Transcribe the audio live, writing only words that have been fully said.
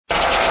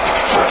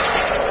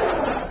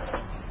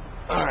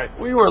Alright,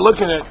 we were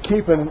looking at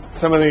keeping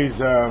some of these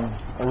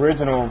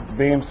original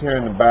beams here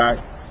in the back,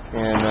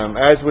 and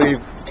as we've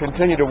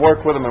continued to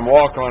work with them and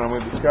walk on them,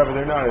 we've discovered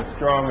they're not as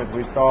strong as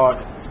we thought,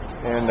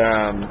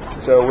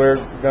 and so we're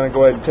going to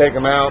go ahead and take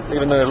them out,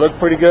 even though they look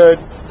pretty good.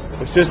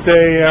 It's just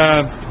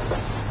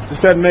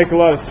just doesn't make a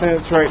lot of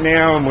sense right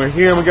now, and we're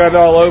here and we got it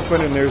all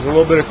open, and there's a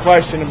little bit of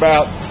question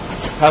about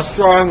how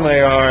strong they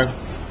are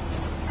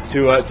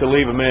to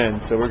leave them in.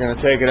 So we're going to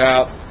take it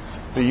out.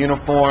 The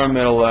uniform,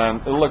 it'll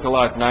look a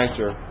lot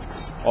nicer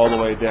all the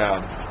way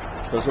down.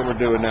 So that's what we're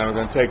doing now. We're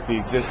going to take the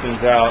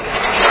existings out.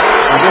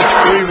 And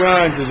just 3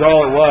 runs is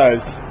all it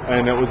was,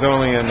 and it was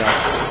only in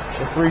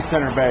the 3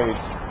 center bays.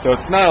 So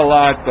it's not a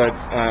lot, but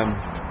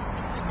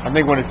I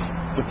think when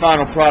the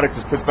final product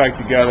is put back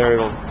together,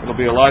 it'll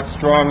be a lot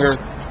stronger,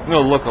 and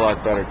it'll look a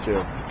lot better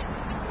too.